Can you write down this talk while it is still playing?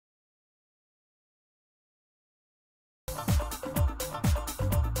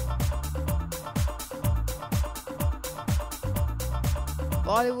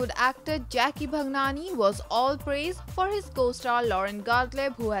Bollywood actor Jackky was all praise for his co-star Lauren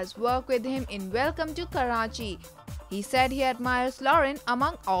Gottlieb, who has worked with him in Welcome to Karachi. He said he admires Lauren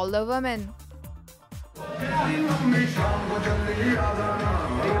among all the women.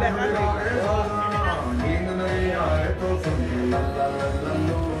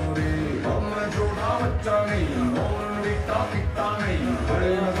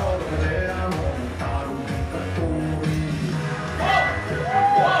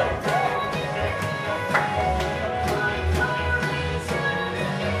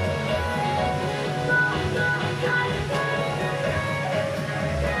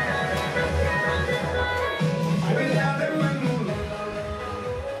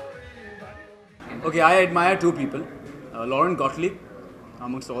 Okay, I admire two people, Lauren Gottlieb,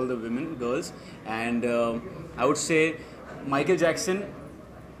 amongst all the women, girls, and I would say Michael Jackson,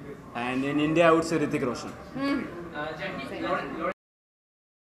 and in India I would say Hrithik Roshan.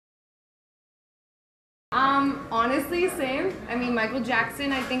 Honestly, same. I mean, Michael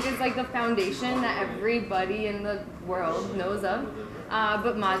Jackson, I think, is like the foundation that everybody in the world knows of.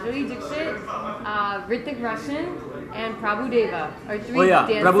 But Madhuri Dixit, Hrithik Roshan, and Prabhu Deva are three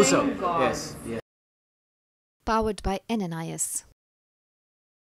dancing Prabhu sir. gods. Yes. Powered by NNIS.